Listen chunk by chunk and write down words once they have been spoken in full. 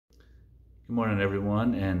Good morning,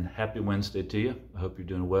 everyone, and happy Wednesday to you. I hope you're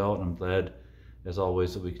doing well, and I'm glad, as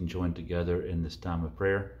always, that we can join together in this time of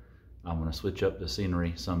prayer. I'm going to switch up the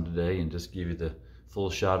scenery some today and just give you the full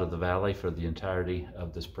shot of the valley for the entirety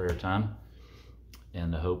of this prayer time.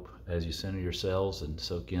 And I hope, as you center yourselves and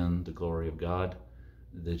soak in the glory of God,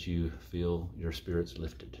 that you feel your spirits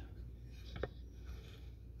lifted.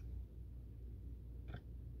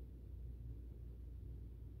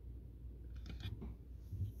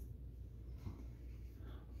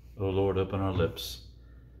 O Lord, open our lips,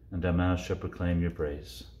 and our mouths shall proclaim your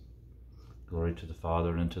praise. Glory to the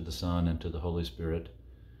Father, and to the Son, and to the Holy Spirit,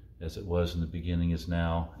 as it was in the beginning, is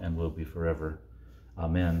now, and will be forever.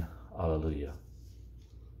 Amen. Alleluia.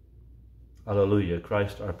 Alleluia.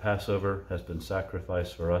 Christ our Passover has been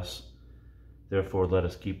sacrificed for us. Therefore let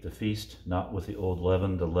us keep the feast, not with the old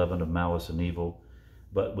leaven, the leaven of malice and evil,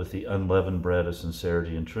 but with the unleavened bread of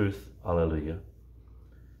sincerity and truth. Alleluia.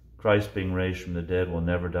 Christ, being raised from the dead, will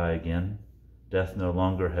never die again. Death no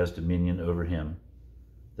longer has dominion over him.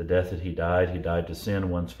 The death that he died to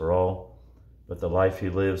sin once for all, but the life he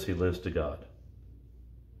lives to God.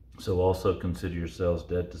 So also consider yourselves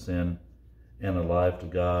dead to sin and alive to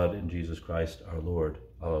God in Jesus Christ our Lord.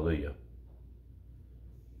 Alleluia.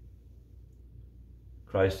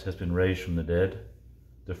 Christ has been raised from the dead,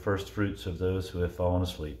 the first fruits of those who have fallen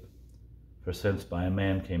asleep. For since by a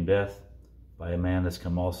man came death, by a man has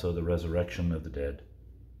come also the resurrection of the dead.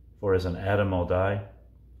 For as in Adam all die,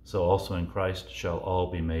 so also in Christ shall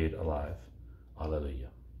all be made alive. Alleluia.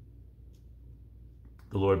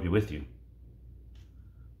 The Lord be with you.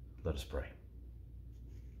 Let us pray.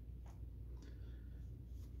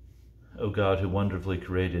 O God, who wonderfully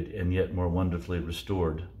created and yet more wonderfully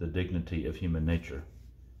restored the dignity of human nature,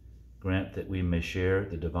 grant that we may share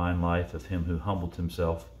the divine life of him who humbled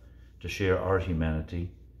himself to share our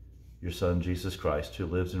humanity, your Son, Jesus Christ, who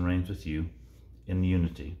lives and reigns with you in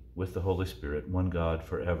unity with the Holy Spirit, one God,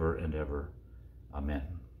 forever and ever. Amen.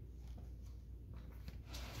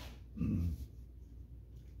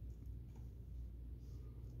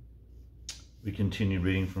 We continue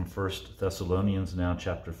reading from 1 Thessalonians, now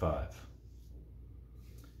chapter 5.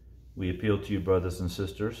 We appeal to you, brothers and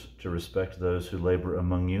sisters, to respect those who labor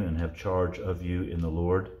among you and have charge of you in the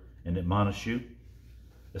Lord, and admonish you.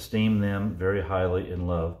 Esteem them very highly in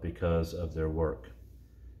love because of their work.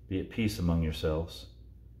 Be at peace among yourselves.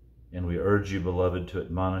 And we urge you, beloved, to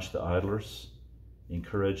admonish the idlers,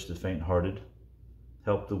 encourage the faint-hearted,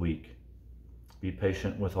 help the weak. Be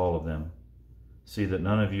patient with all of them. See that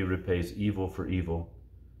none of you repays evil for evil,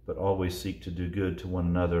 but always seek to do good to one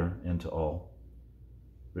another and to all.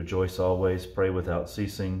 Rejoice always, pray without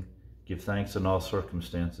ceasing, give thanks in all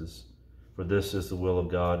circumstances, for this is the will of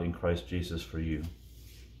God in Christ Jesus for you.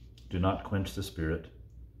 Do not quench the Spirit.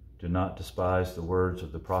 Do not despise the words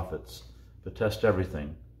of the prophets, but test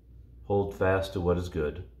everything. Hold fast to what is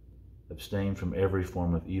good. Abstain from every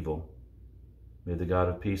form of evil. May the God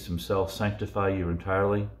of peace himself sanctify you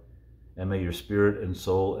entirely, and may your spirit and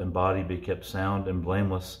soul and body be kept sound and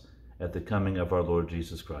blameless at the coming of our Lord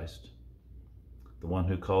Jesus Christ. The one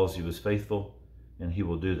who calls you is faithful, and he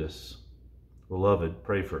will do this. Beloved,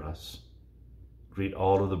 pray for us. Greet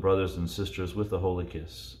all of the brothers and sisters with a holy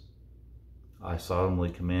kiss. I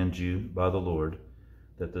solemnly command you by the Lord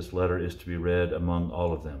that this letter is to be read among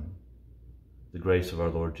all of them. The grace of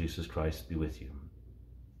our Lord Jesus Christ be with you.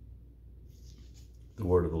 The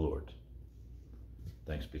word of the Lord.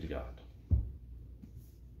 Thanks be to God.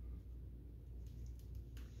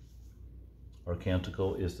 Our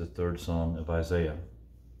canticle is the third song of Isaiah.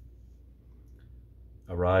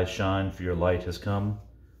 Arise, shine, for your light has come,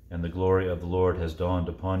 and the glory of the Lord has dawned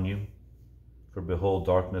upon you. For behold,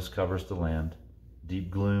 darkness covers the land, deep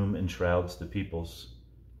gloom enshrouds the peoples.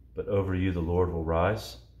 But over you the Lord will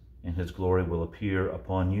rise, and his glory will appear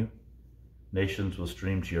upon you. Nations will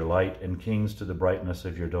stream to your light, and kings to the brightness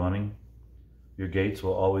of your dawning. Your gates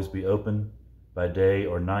will always be open. By day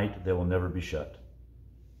or night they will never be shut.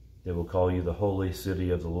 They will call you the holy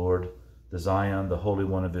city of the Lord, the Zion, the Holy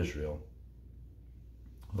One of Israel.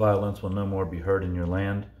 Violence will no more be heard in your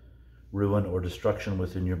land, ruin or destruction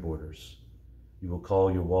within your borders. You will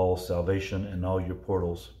call your walls salvation and all your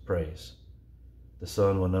portals praise. The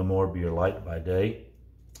sun will no more be your light by day.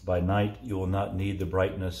 By night you will not need the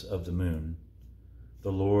brightness of the moon.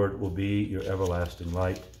 The Lord will be your everlasting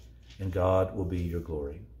light, and God will be your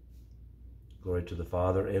glory. Glory to the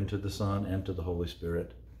Father, and to the Son, and to the Holy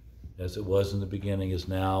Spirit, as it was in the beginning, is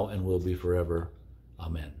now, and will be forever.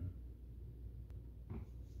 Amen.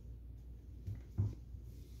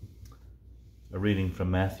 A reading from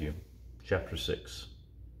Matthew, chapter 6.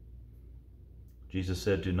 Jesus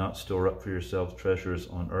said, "Do not store up for yourselves treasures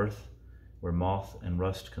on earth, where moth and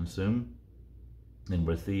rust consume, and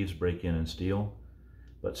where thieves break in and steal.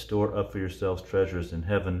 But store up for yourselves treasures in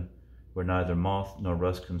heaven, where neither moth nor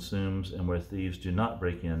rust consumes, and where thieves do not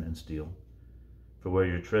break in and steal. For where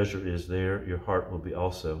your treasure is, there your heart will be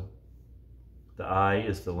also. The eye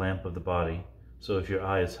is the lamp of the body, so if your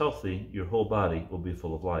eye is healthy, your whole body will be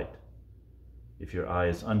full of light. If your eye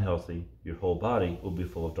is unhealthy, your whole body will be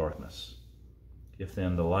full of darkness. If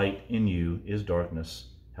then the light in you is darkness,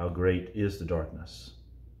 how great is the darkness?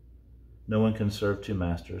 No one can serve two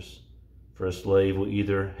masters, for a slave will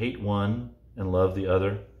either hate one and love the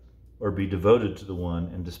other, or be devoted to the one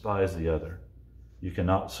and despise the other. You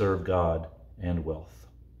cannot serve God and wealth.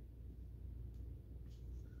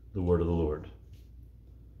 The word of the Lord.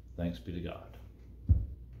 Thanks be to God.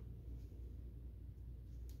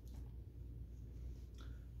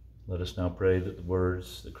 Let us now pray that the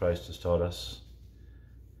words that Christ has taught us,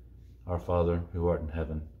 Our Father, who art in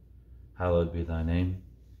heaven, hallowed be thy name.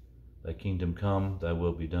 Thy kingdom come, thy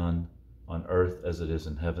will be done, on earth as it is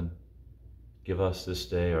in heaven. Give us this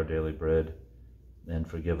day our daily bread, and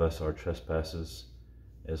forgive us our trespasses,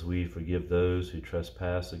 as we forgive those who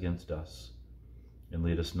trespass against us. And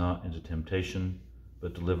lead us not into temptation,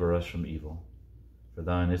 but deliver us from evil. For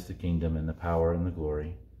thine is the kingdom, and the power, and the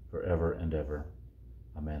glory, forever and ever.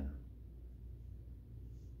 Amen.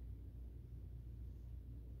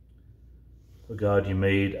 O God, you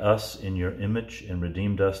made us in your image and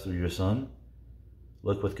redeemed us through your Son.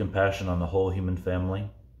 Look with compassion on the whole human family.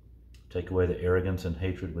 Take away the arrogance and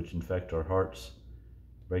hatred which infect our hearts.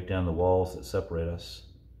 Break down the walls that separate us.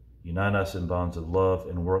 Unite us in bonds of love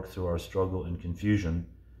and work through our struggle and confusion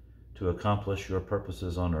to accomplish your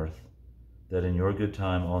purposes on earth, that in your good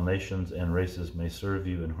time all nations and races may serve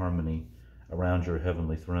you in harmony around your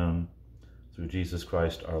heavenly throne, through Jesus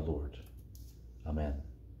Christ our Lord. Amen.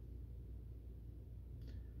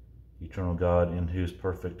 Eternal God, in whose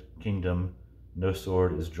perfect kingdom no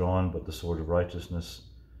sword is drawn but the sword of righteousness,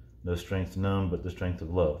 no strength known but the strength of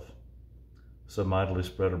love, so mightily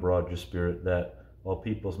spread abroad your Spirit that all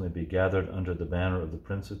peoples may be gathered under the banner of the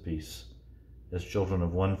Prince of Peace, as children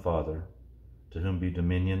of one Father, to whom be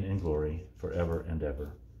dominion and glory forever and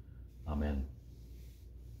ever. Amen.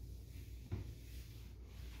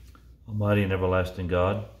 Almighty and everlasting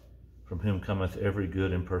God, from whom cometh every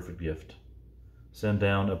good and perfect gift, send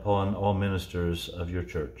down upon all ministers of your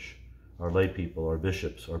church, our lay people, our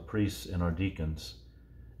bishops, our priests, and our deacons,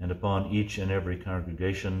 and upon each and every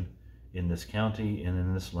congregation in this county and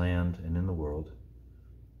in this land and in the world.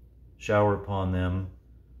 Shower upon them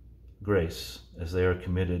grace as they are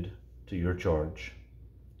committed to your charge.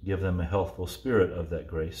 Give them a healthful spirit of that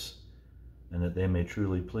grace, and that they may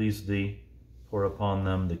truly please thee. Pour upon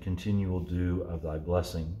them the continual dew of thy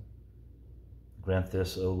blessing. Grant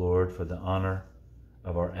this, O Lord, for the honor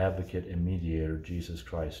of our advocate and mediator, Jesus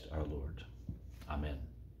Christ our Lord. Amen.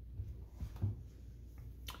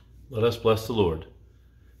 Let us bless the Lord.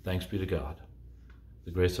 Thanks be to God.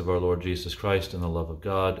 The grace of our Lord Jesus Christ and the love of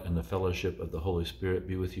God and the fellowship of the Holy Spirit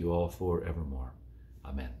be with you all forevermore.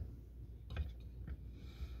 Amen.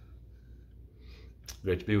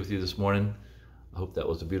 Great to be with you this morning. I hope that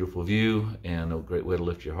was a beautiful view and a great way to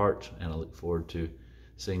lift your heart, and I look forward to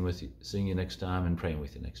seeing you next time and praying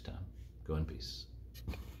with you next time. Go in peace.